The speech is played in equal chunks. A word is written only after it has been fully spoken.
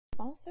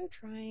also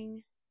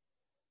trying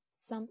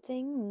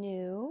something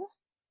new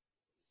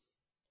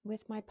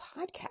with my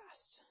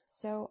podcast.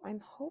 So I'm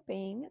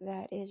hoping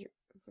that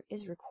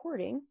is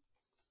recording.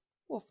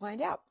 We'll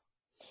find out.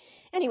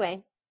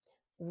 Anyway,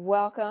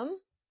 welcome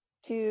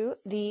to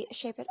the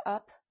Shape It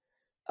Up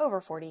Over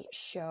 40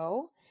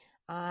 show.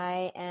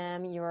 I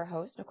am your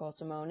host, Nicole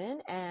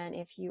Simonin, and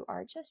if you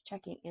are just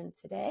checking in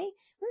today,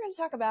 we're going to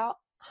talk about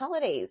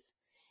holidays.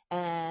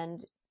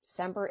 And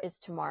December is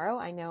tomorrow.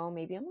 I know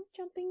maybe I'm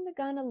jumping the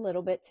gun a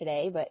little bit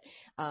today, but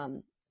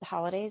the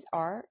holidays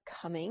are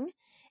coming,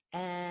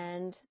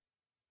 and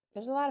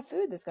there's a lot of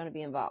food that's going to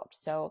be involved.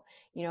 So,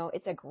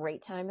 it's a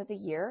great time of the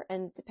year,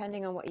 and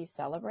depending on what you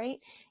celebrate,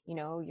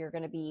 you're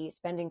going to be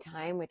spending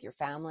time with your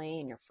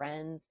family and your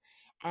friends.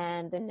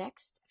 And the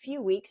next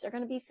few weeks are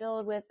going to be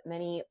filled with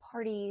many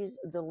parties,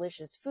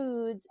 delicious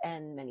foods,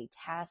 and many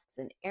tasks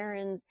and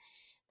errands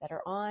that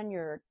are on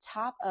your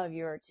top of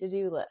your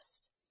to-do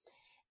list.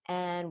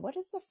 And what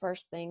is the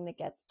first thing that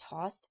gets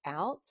tossed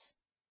out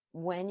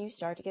when you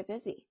start to get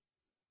busy?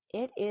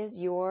 It is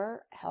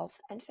your health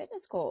and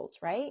fitness goals,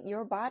 right?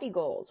 Your body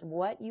goals,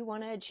 what you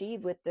want to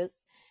achieve with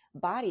this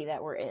body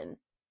that we're in.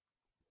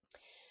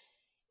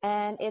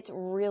 And it's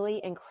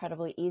really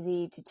incredibly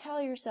easy to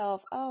tell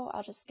yourself, oh,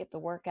 I'll just skip the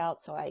workout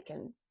so I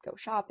can go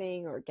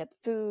shopping or get the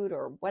food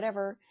or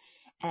whatever.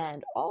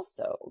 And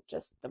also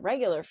just the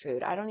regular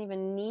food. I don't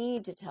even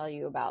need to tell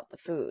you about the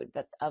food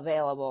that's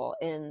available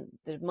in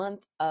the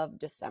month of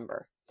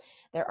December.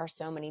 There are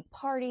so many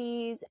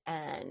parties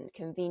and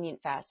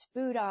convenient fast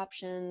food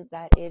options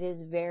that it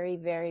is very,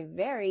 very,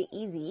 very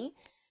easy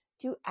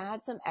to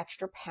add some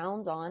extra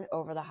pounds on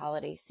over the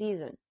holiday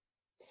season.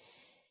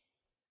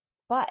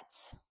 But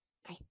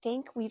I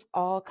think we've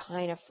all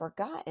kind of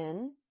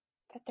forgotten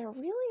that there are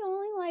really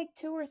only like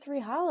 2 or 3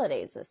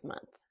 holidays this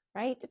month,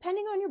 right?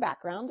 Depending on your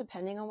background,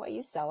 depending on what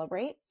you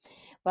celebrate.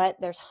 But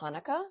there's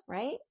Hanukkah,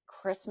 right?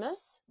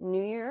 Christmas,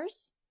 New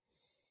Year's.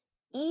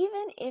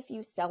 Even if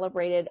you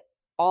celebrated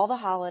all the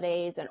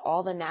holidays and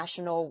all the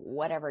national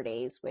whatever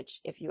days, which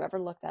if you ever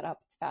look that up,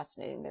 it's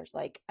fascinating. There's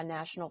like a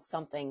national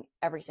something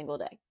every single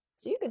day.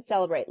 So you could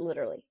celebrate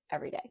literally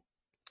every day.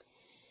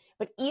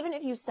 But even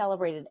if you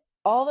celebrated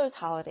all those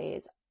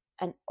holidays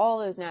and all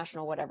those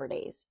national whatever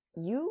days,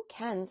 you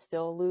can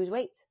still lose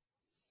weight.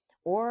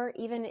 Or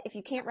even if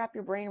you can't wrap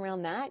your brain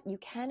around that, you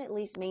can at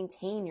least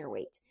maintain your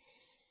weight.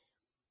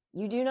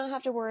 You do not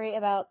have to worry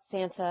about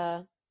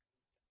Santa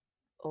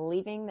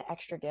leaving the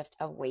extra gift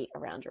of weight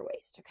around your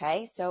waist,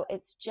 okay? So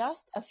it's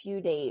just a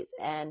few days,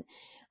 and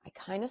I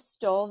kind of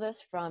stole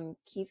this from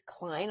Keith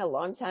Klein a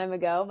long time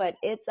ago, but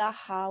it's a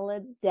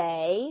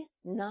holiday,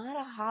 not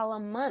a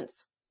holla month,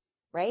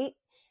 right?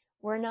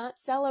 We're not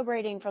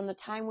celebrating from the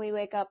time we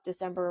wake up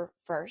December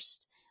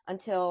 1st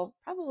until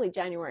probably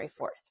January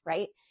 4th,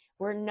 right?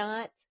 We're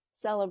not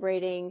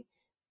celebrating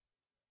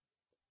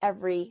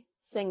every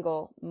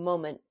single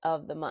moment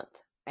of the month,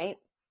 right?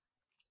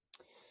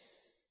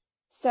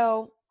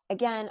 So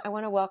again, I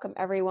want to welcome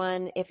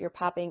everyone if you're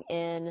popping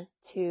in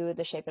to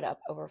the Shape It Up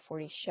Over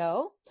 40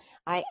 show.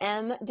 I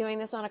am doing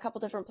this on a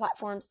couple different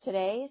platforms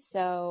today,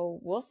 so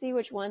we'll see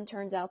which one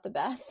turns out the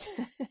best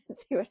and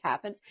see what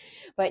happens.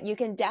 But you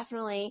can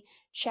definitely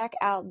check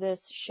out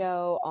this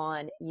show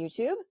on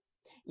YouTube.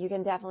 You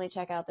can definitely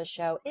check out the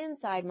show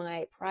inside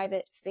my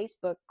private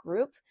Facebook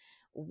group,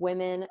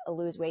 Women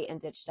Lose Weight and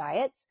Ditch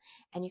Diets.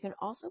 And you can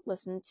also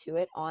listen to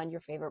it on your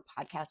favorite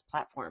podcast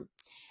platform.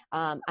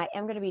 I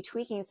am going to be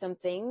tweaking some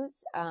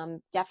things,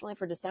 definitely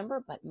for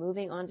December, but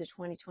moving on to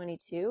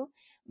 2022,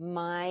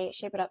 my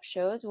Shape It Up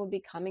shows will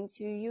be coming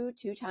to you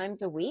 2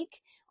 times a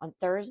week on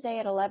Thursday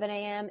at 11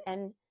 a.m.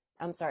 and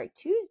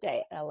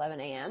Tuesday at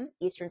 11 a.m.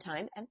 Eastern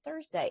Time and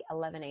Thursday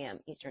 11 a.m.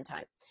 Eastern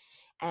Time.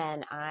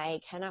 And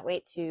I cannot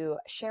wait to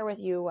share with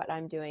you what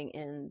I'm doing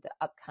in the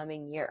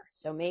upcoming year.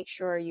 So make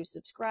sure you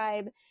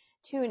subscribe,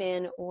 tune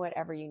in,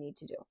 whatever you need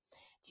to do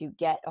to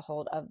get a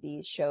hold of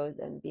these shows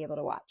and be able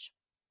to watch.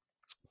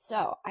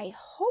 So I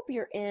hope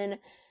you're in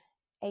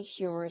a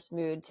humorous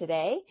mood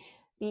today,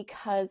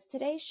 because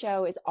today's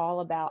show is all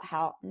about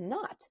how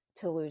not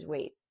to lose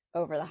weight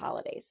over the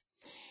holidays.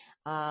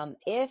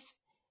 If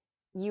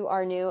you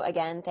are new,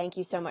 again, thank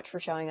you so much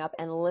for showing up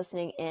and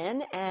listening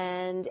in.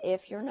 And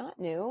if you're not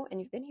new and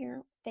you've been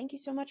here, thank you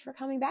so much for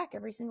coming back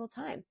every single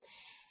time.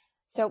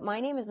 So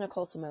my name is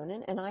Nicole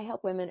Simonin, and I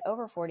help women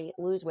over 40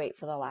 lose weight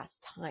for the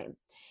last time.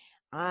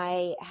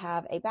 I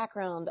have a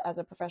background as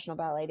a professional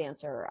ballet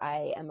dancer.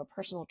 I am a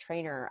personal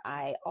trainer.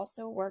 I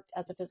also worked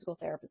as a physical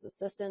therapist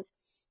assistant.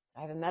 So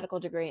I have a medical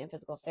degree in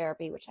physical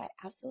therapy, which I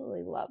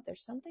absolutely love.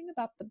 There's something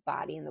about the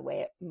body and the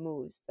way it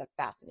moves that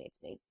fascinates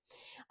me.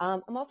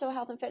 I'm also a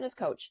health and fitness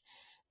coach.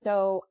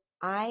 So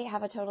I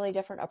have a totally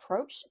different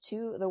approach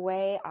to the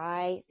way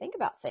I think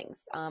about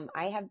things.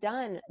 I have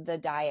done the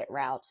diet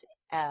route.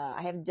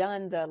 I have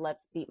done the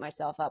let's beat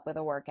myself up with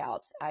a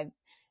workout. I've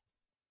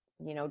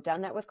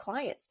done that with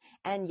clients.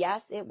 And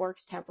yes, it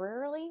works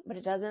temporarily, but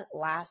it doesn't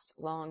last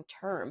long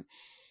term.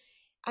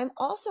 I'm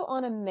also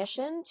on a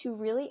mission to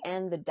really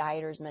end the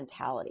dieter's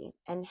mentality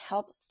and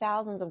help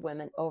thousands of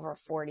women over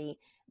 40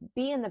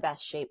 be in the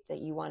best shape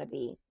that you want to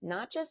be,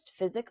 not just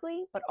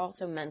physically, but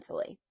also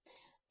mentally.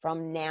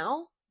 From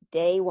now,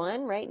 day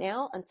one, right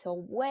now,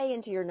 until way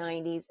into your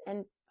 90s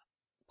and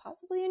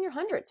possibly in your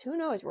hundreds. Who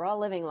knows? We're all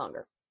living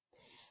longer.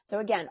 So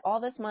again, all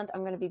this month,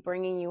 I'm going to be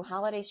bringing you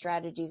holiday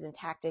strategies and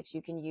tactics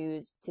you can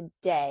use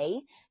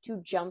today to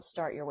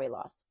jumpstart your weight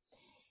loss.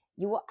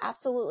 You will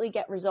absolutely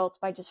get results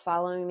by just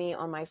following me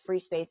on my free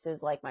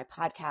spaces like my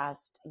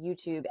podcast,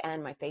 YouTube,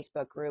 and my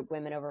Facebook group,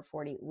 Women Over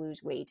 40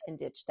 Lose Weight and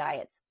Ditch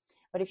Diets.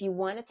 But if you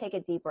want to take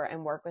it deeper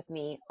and work with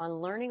me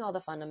on learning all the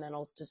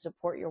fundamentals to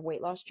support your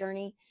weight loss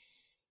journey,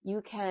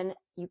 you can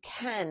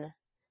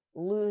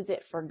lose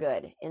it for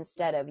good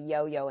instead of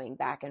yo-yoing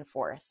back and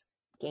forth,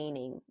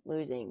 gaining,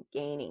 losing,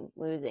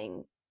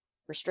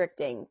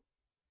 restricting,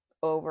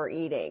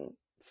 overeating,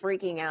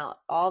 freaking out,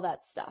 all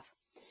that stuff.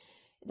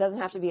 It doesn't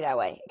have to be that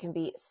way. It can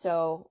be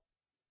so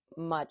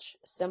much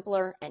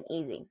simpler and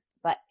easy.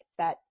 But if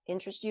that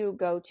interests you,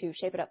 go to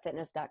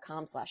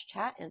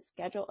shapeitupfitness.com/chat and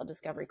schedule a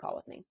discovery call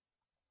with me.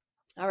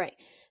 All right,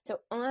 so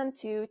on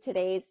to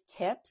today's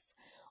tips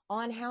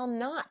on how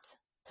not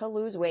to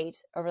lose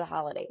weight over the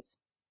holidays.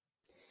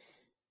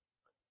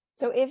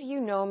 So if you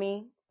know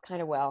me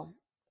kind of well,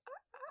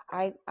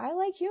 I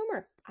like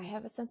humor. I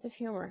have a sense of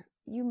humor.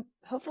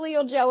 Hopefully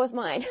you'll gel with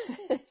mine.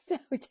 So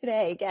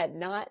today, again,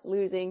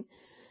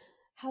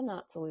 how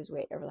not to lose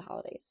weight over the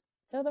holidays.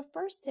 So the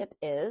first tip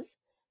is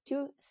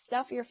to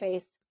stuff your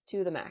face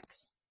to the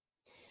max.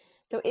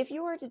 So if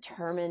you are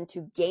determined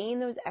to gain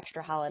those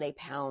extra holiday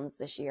pounds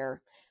this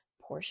year,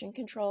 portion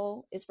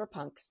control is for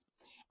punks,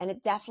 and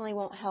it definitely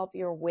won't help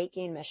your weight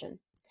gain mission.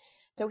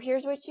 So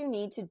here's what you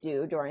need to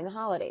do during the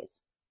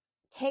holidays.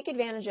 Take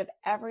advantage of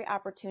every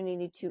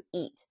opportunity to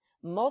eat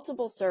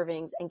multiple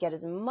servings and get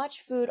as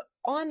much food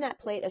on that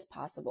plate as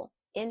possible.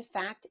 In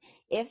fact,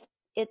 if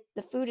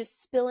the food is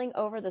spilling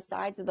over the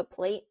sides of the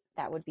plate,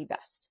 that would be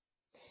best.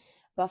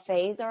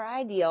 Buffets are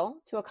ideal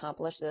to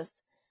accomplish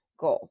this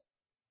goal.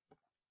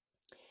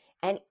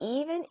 And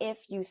even if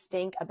you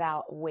think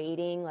about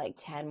waiting like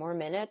 10 more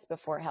minutes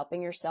before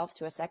helping yourself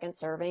to a second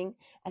serving,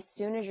 as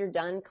soon as you're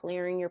done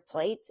clearing your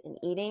plates and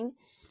eating,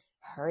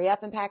 hurry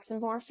up and pack some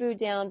more food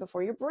down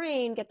before your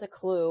brain gets a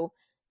clue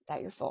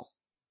that you're full.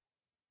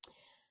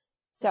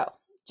 So,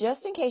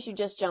 just in case you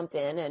just jumped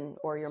in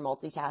or you're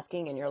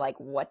multitasking and you're like,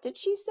 what did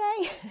she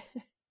say?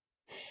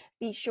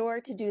 Be sure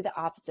to do the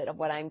opposite of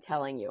what I'm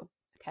telling you,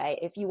 okay?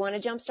 If you want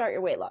to jumpstart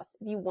your weight loss,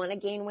 if you want to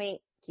gain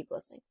weight, keep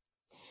listening.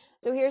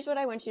 So here's what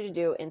I want you to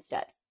do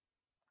instead.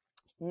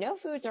 No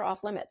foods are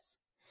off limits.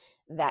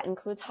 That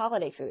includes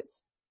holiday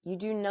foods. You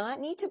do not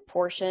need to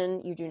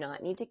portion. You do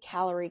not need to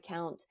calorie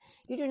count.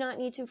 You do not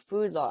need to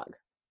food log.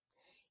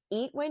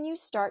 Eat when you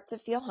start to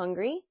feel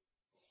hungry.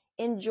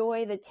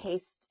 Enjoy the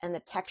taste and the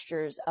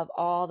textures of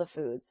all the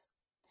foods.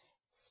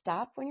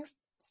 Stop when your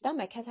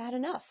stomach has had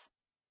enough.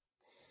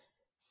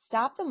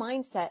 Stop the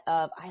mindset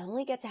of, I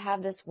only get to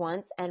have this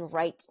once and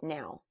right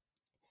now.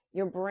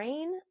 Your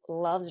brain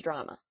loves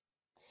drama.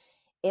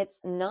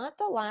 It's not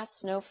the last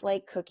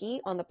snowflake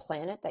cookie on the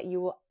planet that you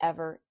will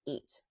ever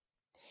eat.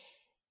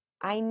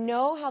 I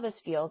know how this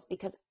feels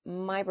because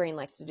my brain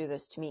likes to do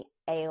this to me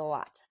a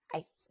lot.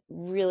 I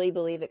really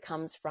believe it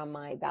comes from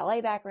my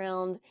ballet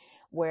background,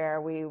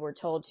 where we were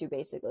told to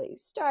basically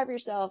starve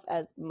yourself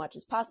as much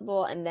as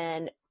possible and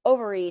then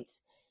overeat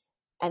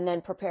and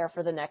then prepare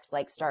for the next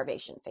like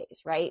starvation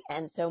phase, right?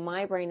 And so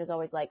my brain is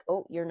always like,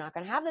 oh, you're not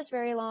going to have this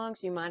very long,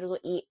 so you might as well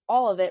eat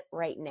all of it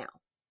right now.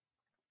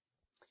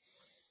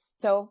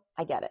 So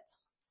I get it.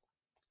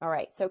 All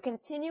right, so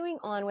continuing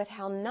on with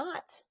how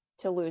not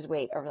to lose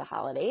weight over the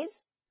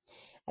holidays.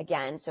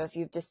 Again, so if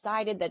you've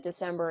decided that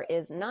December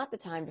is not the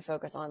time to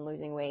focus on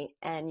losing weight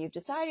and you've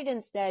decided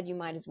instead you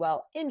might as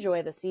well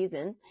enjoy the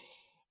season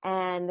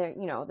and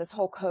this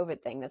whole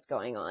COVID thing that's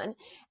going on,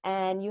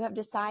 and you have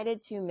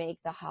decided to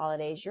make the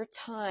holidays your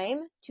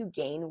time to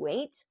gain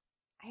weight,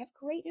 I have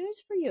great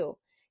news for you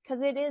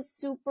because it is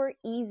super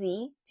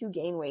easy to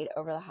gain weight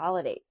over the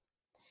holidays.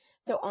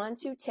 So on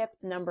to tip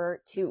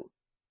number 2.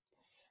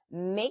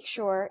 Make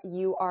sure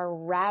you are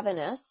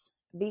ravenous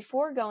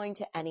before going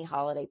to any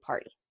holiday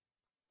party.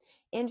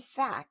 In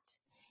fact,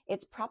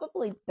 it's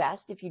probably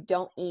best if you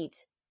don't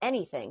eat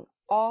anything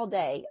all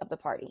day of the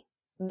party.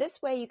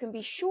 This way you can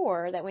be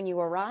sure that when you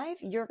arrive,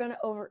 you're going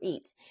to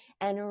overeat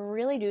and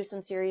really do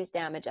some serious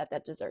damage at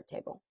that dessert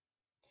table.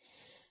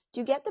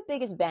 To get the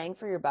biggest bang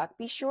for your buck,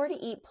 be sure to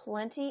eat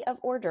plenty of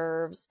hors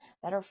d'oeuvres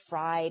that are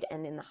fried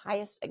and in the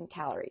highest in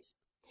calories.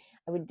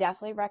 I would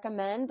definitely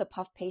recommend the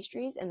puff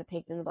pastries and the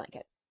pigs in the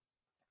blanket.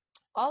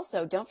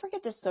 Also, don't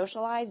forget to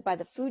socialize by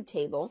the food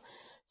table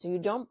so you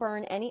don't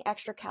burn any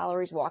extra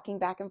calories walking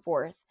back and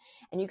forth,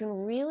 and you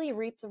can really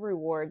reap the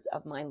rewards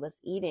of mindless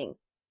eating.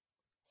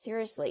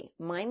 Seriously,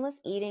 mindless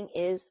eating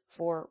is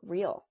for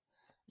real,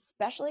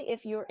 especially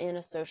if you're in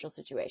a social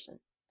situation.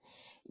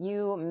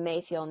 You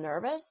may feel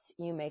nervous,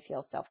 you may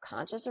feel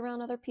self-conscious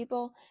around other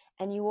people,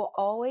 and you will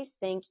always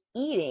think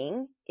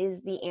eating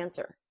is the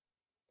answer.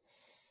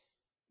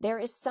 There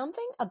is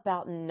something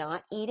about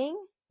not eating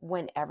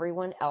when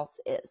everyone else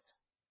is.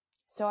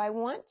 So I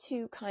want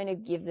to kind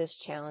of give this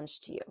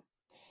challenge to you.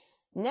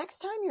 Next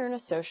time you're in a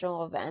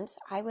social event,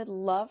 I would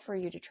love for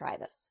you to try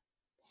this.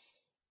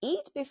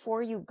 Eat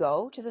before you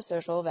go to the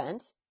social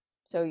event,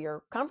 so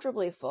you're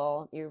comfortably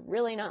full, you're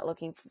really not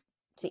looking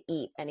to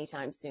eat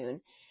anytime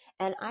soon,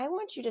 and I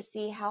want you to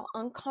see how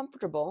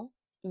uncomfortable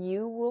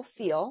you will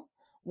feel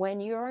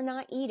when you're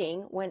not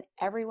eating when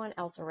everyone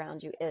else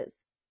around you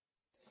is.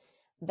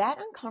 That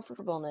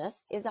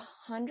uncomfortableness is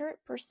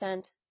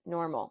 100%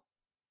 normal.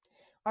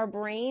 Our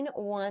brain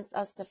wants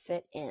us to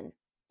fit in.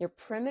 Your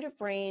primitive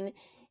brain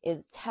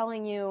is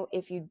telling you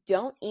if you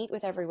don't eat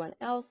with everyone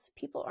else,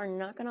 people are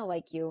not going to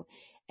like you,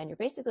 and you're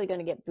basically going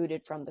to get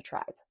booted from the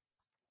tribe.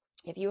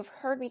 If you have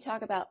heard me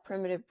talk about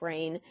primitive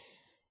brain,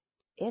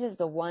 it is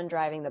the one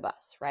driving the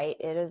bus, right?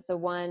 It is the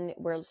one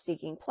we're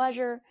seeking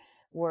pleasure,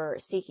 we're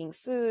seeking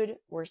food,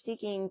 we're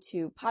seeking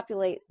to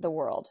populate the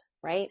world,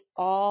 right?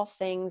 All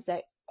things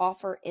that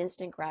offer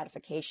instant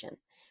gratification.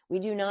 We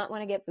do not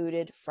want to get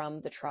booted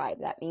from the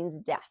tribe. That means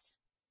death.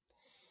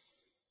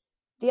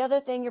 The other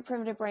thing your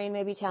primitive brain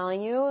may be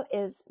telling you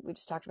is, we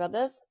just talked about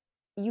this,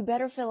 you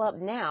better fill up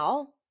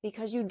now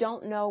because you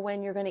don't know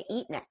when you're going to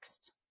eat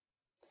next.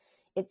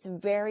 It's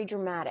very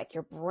dramatic.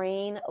 Your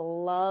brain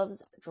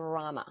loves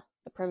drama,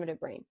 the primitive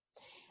brain.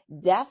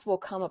 Death will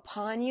come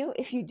upon you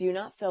if you do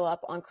not fill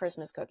up on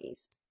Christmas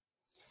cookies.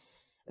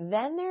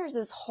 Then there's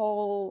this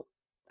whole,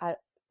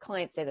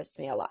 clients say this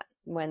to me a lot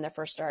when they're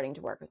first starting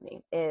to work with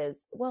me,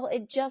 is, well,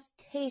 it just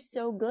tastes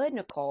so good,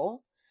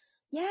 Nicole.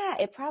 Yeah,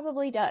 it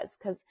probably does,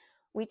 because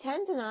we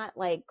tend to not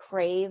like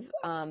crave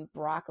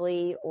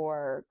broccoli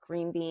or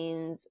green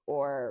beans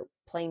or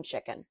plain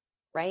chicken,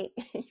 right?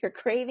 You're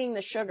craving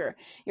the sugar,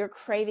 you're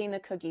craving the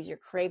cookies, you're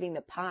craving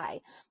the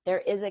pie. There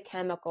is a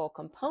chemical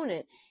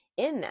component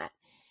in that.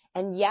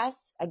 And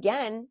yes,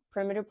 again,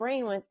 primitive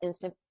brain wants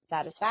instant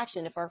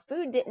satisfaction. If our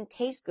food didn't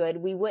taste good,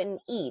 we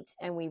wouldn't eat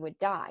and we would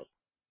die.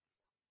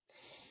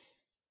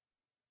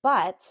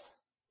 But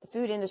the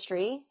food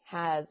industry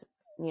has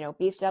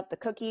beefed up the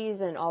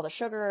cookies and all the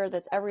sugar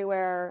that's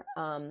everywhere.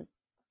 And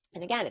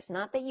again, it's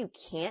not that you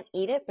can't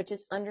eat it, but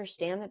just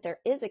understand that there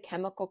is a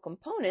chemical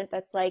component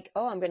that's like,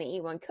 oh, I'm going to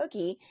eat one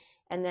cookie.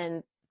 And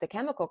then the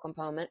chemical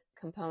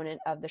component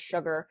of the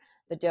sugar,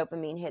 the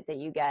dopamine hit that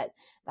you get,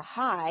 the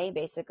high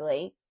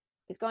basically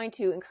is going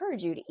to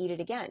encourage you to eat it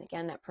again.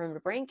 Again, that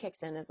primitive brain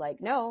kicks in, is like,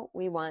 no,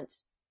 we want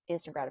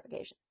instant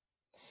gratification.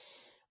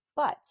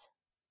 But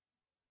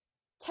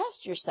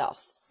test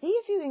yourself. See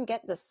if you can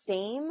get the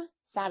same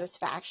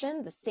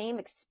satisfaction, the same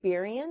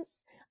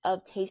experience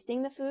of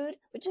tasting the food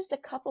with just a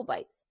couple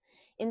bites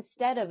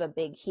instead of a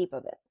big heap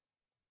of it.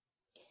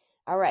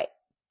 All right,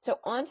 so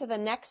on to the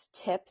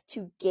next tip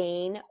to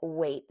gain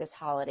weight this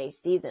holiday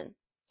season.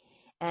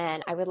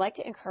 And I would like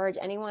to encourage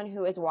anyone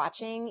who is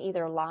watching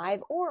either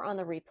live or on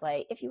the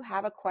replay, if you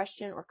have a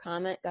question or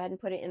comment, go ahead and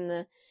put it in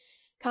the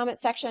comment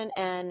section,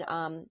 and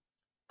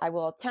I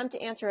will attempt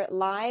to answer it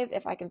live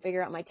if I can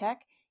figure out my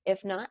tech.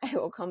 If not, I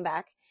will come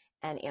back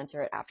and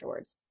answer it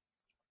afterwards.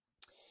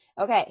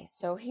 Okay,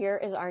 so here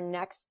is our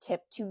next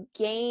tip to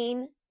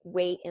gain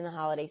weight in the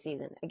holiday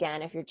season.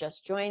 Again, if you're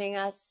just joining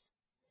us,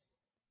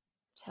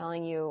 I'm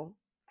telling you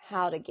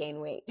how to gain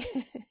weight.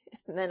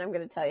 And then I'm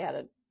going to tell you how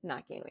to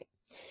not gain weight.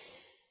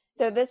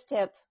 So this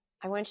tip,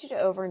 I want you to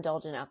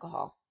overindulge in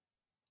alcohol.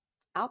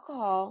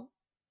 Alcohol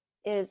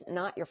is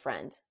not your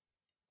friend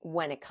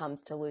when it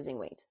comes to losing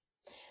weight.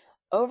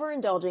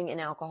 Overindulging in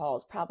alcohol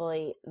is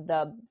probably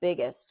the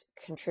biggest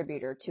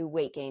contributor to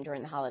weight gain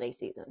during the holiday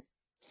season.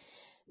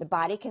 The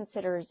body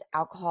considers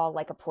alcohol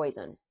like a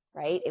poison,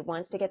 right? It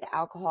wants to get the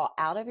alcohol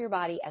out of your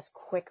body as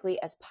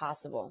quickly as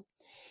possible.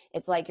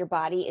 It's like your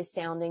body is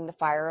sounding the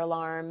fire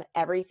alarm.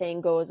 Everything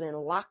goes in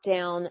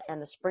lockdown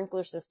and the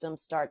sprinkler system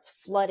starts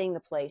flooding the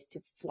place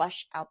to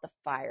flush out the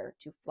fire,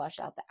 to flush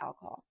out the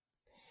alcohol.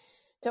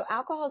 So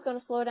alcohol is going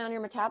to slow down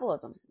your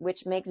metabolism,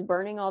 which makes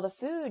burning all the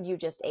food you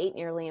just ate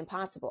nearly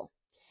impossible.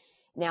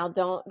 Now,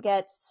 don't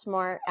get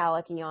smart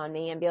alecky on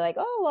me and be like,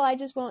 oh, well, I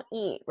just won't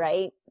eat,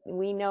 right?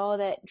 We know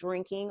that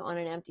drinking on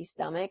an empty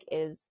stomach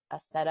is a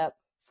setup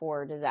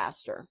for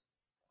disaster.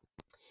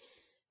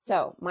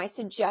 So my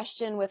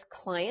suggestion with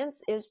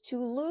clients is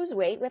to lose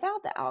weight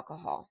without the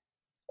alcohol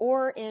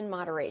or in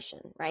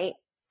moderation, right?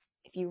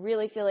 If you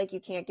really feel like you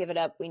can't give it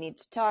up, we need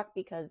to talk,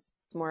 because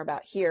it's more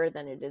about here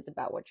than it is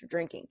about what you're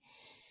drinking.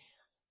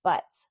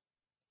 But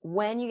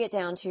when you get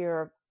down to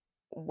your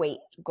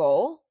weight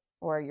goal,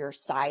 or your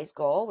size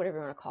goal, whatever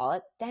you want to call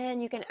it, then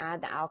you can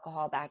add the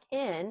alcohol back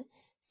in,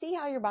 see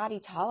how your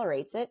body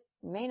tolerates it.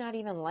 You may not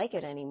even like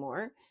it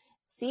anymore.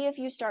 See if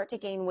you start to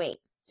gain weight.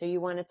 So you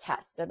want to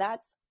test. So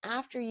that's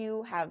after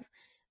you have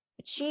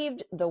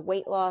achieved the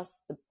weight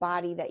loss, the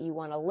body that you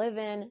want to live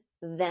in,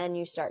 then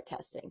you start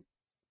testing.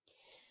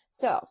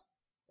 So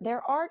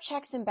there are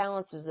checks and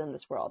balances in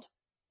this world.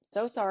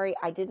 So sorry,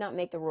 I did not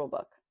make the rule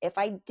book. If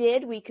I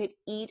did, we could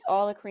eat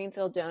all the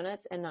cream-filled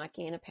donuts and not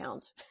gain a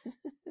pound.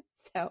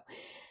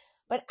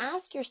 But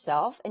ask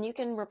yourself, and you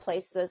can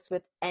replace this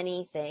with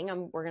anything.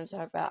 We're going to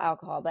talk about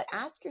alcohol, but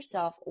ask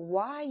yourself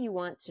why you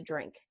want to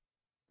drink.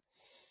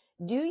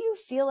 Do you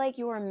feel like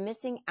you are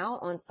missing out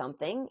on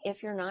something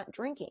if you're not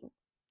drinking?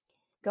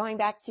 Going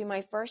back to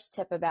my first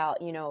tip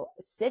about,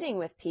 sitting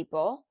with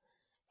people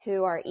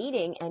who are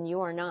eating and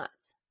you are not.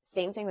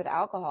 Same thing with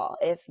alcohol.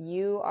 If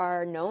you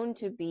are known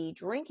to be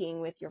drinking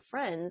with your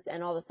friends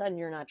and all of a sudden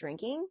you're not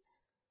drinking,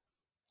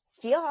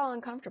 feel how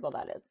uncomfortable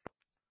that is.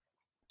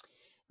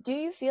 Do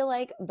you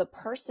like the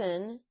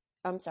person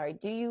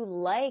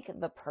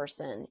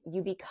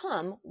you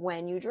become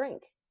when you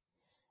drink?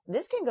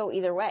 This can go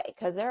either way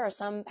because there are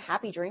some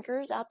happy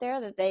drinkers out there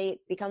that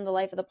they become the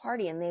life of the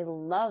party and they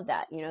love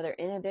that. Their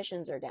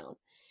inhibitions are down.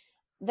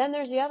 Then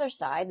there's the other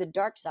side, the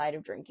dark side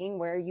of drinking,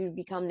 where you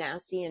become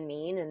nasty and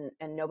mean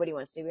and nobody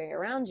wants to be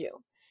around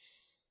you.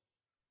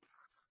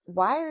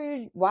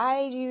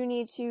 Why do you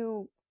need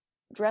to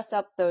dress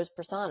up those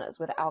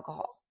personas with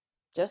alcohol?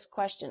 Just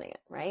questioning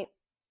it, right?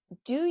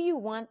 Do you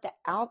want the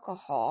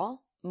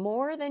alcohol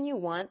more than you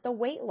want the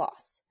weight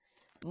loss?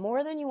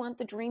 More than you want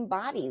the dream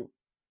body?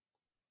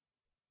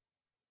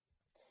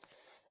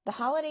 The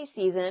holiday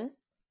season,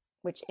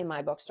 which in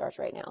my book starts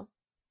right now,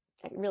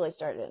 it really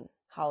started in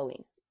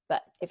Halloween,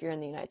 but if you're in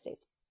the United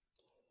States,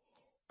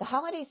 the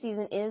holiday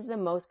season is the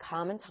most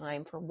common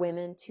time for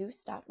women to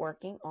stop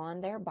working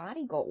on their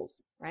body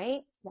goals,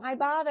 right? Why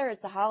bother?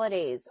 It's the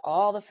holidays,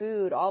 all the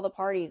food, all the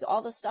parties,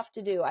 all the stuff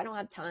to do. I don't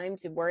have time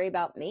to worry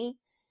about me.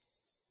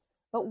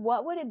 But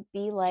what would it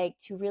be like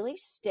to really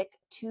stick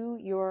to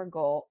your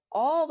goal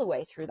all the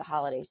way through the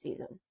holiday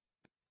season?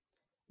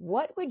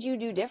 What would you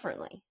do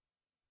differently?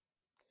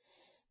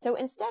 So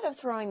instead of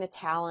throwing the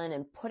towel in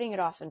and putting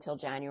it off until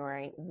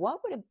January,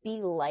 what would it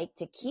be like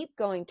to keep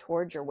going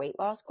towards your weight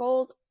loss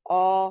goals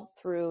all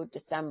through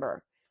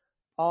December,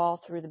 all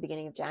through the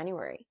beginning of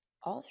January,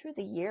 all through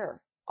the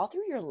year, all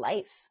through your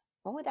life?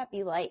 What would that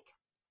be like?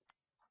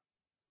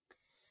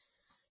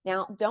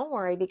 Now, don't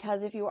worry,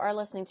 because if you are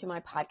listening to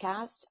my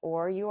podcast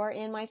or you are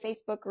in my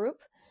Facebook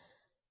group,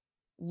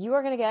 you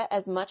are going to get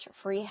as much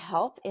free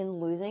help in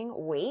losing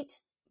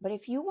weight. But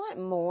if you want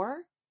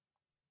more,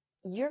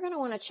 you're going to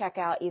want to check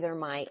out either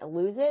my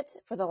Lose It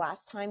for the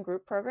Last Time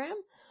group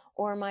program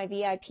or my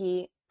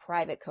VIP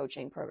private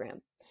coaching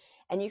program.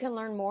 And you can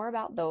learn more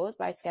about those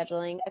by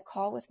scheduling a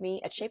call with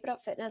me at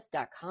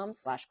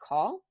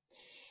shapeitupfitness.com/call.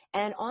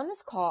 And on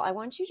this call, I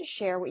want you to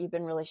share what you've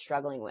been really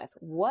struggling with.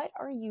 What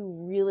are you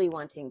really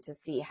wanting to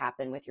see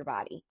happen with your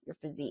body, your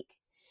physique?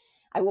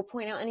 I will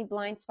point out any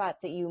blind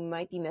spots that you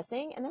might be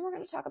missing, and then we're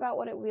going to talk about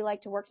what it would be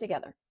like to work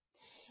together.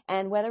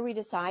 And whether we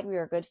decide we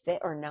are a good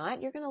fit or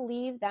not, you're going to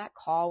leave that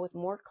call with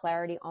more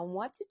clarity on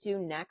what to do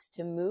next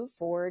to move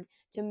forward,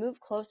 to move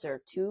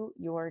closer to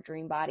your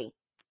dream body.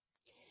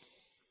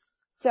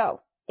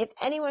 So if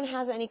anyone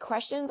has any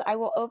questions, I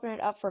will open it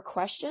up for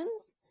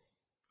questions.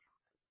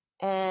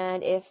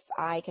 And if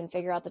I can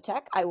figure out the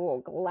tech, I will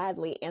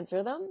gladly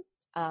answer them.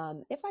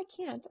 If I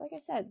can't, like I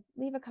said,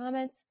 leave a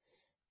comment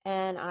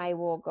and I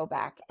will go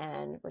back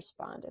and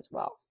respond as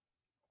well.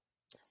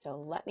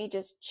 So let me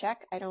just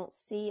check. I don't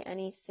see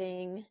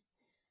anything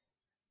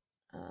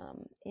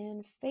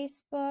in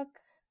Facebook.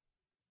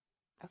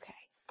 Okay.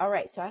 All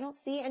right. So I don't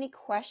see any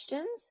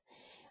questions.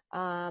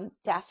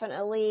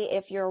 Definitely,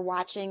 if you're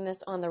watching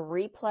this on the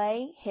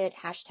replay, hit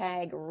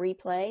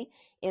 #replay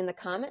in the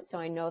comments so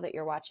I know that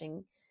you're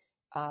watching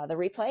the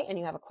replay and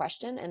you have a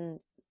question, and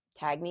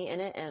tag me in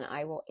it and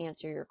I will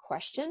answer your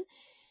question.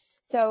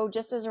 So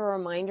just as a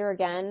reminder,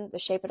 again, the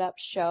Shape It Up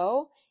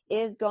show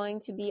is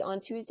going to be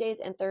on Tuesdays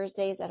and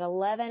Thursdays at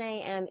 11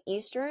 a.m.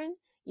 Eastern.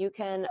 You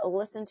can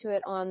listen to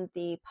it on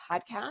the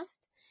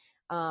podcast,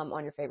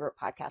 on your favorite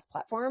podcast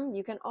platform.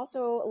 You can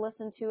also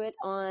listen to it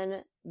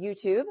on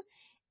YouTube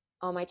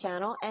on my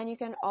channel, and you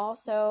can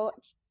also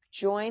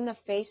join the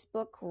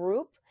Facebook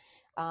group,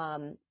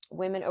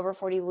 Women Over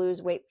 40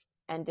 Lose Weight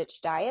and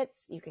Ditch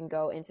Diets. You can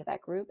go into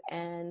that group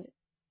and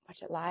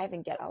watch it live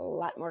and get a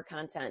lot more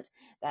content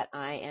that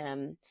I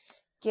am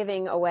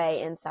giving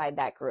away inside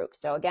that group.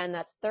 So again,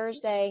 that's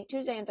Tuesday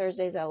and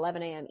Thursdays at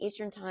 11 a.m.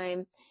 Eastern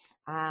time.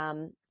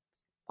 On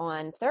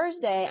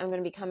Thursday, I'm going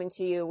to be coming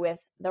to you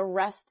with the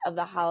rest of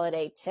the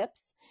holiday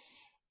tips,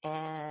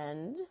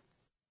 and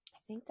I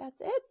think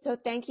that's it. So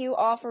thank you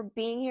all for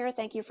being here.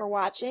 Thank you for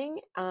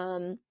watching.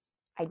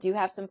 I do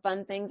have some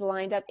fun things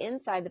lined up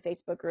inside the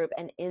Facebook group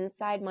and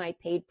inside my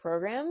paid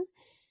programs.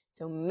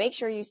 So make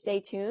sure you stay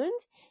tuned.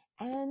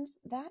 And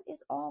that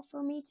is all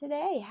for me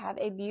today. Have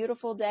a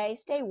beautiful day.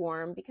 Stay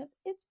warm because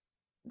it's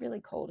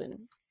really cold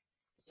in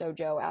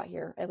Sojo out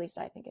here. At least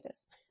I think it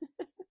is.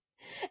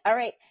 All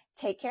right.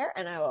 Take care,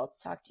 and I will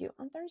talk to you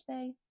on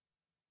Thursday.